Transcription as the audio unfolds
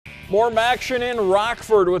More action in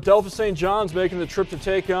Rockford with Delta St. John's making the trip to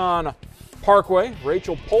take on Parkway.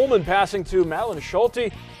 Rachel Pullman passing to Madeline Schulte.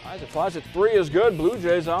 Isaac flies at 3 is good. Blue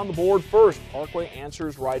Jays on the board first. Parkway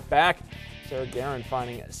answers right back. Sarah Guerin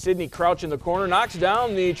finding Sydney Crouch in the corner. Knocks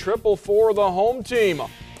down the triple for the home team.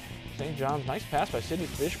 St. John's, nice pass by Sydney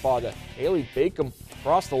Fishbaugh to Haley Bacom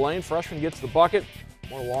across the lane. Freshman gets the bucket.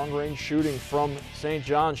 More long-range shooting from St.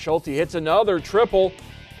 John's. Schulte hits another triple,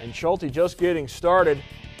 and Schulte just getting started.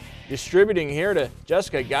 Distributing here to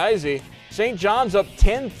Jessica Geisey. St. John's up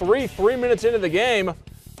 10-3, 3 minutes into the game,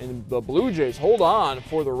 and the Blue Jays hold on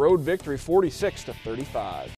for the road victory 46-35.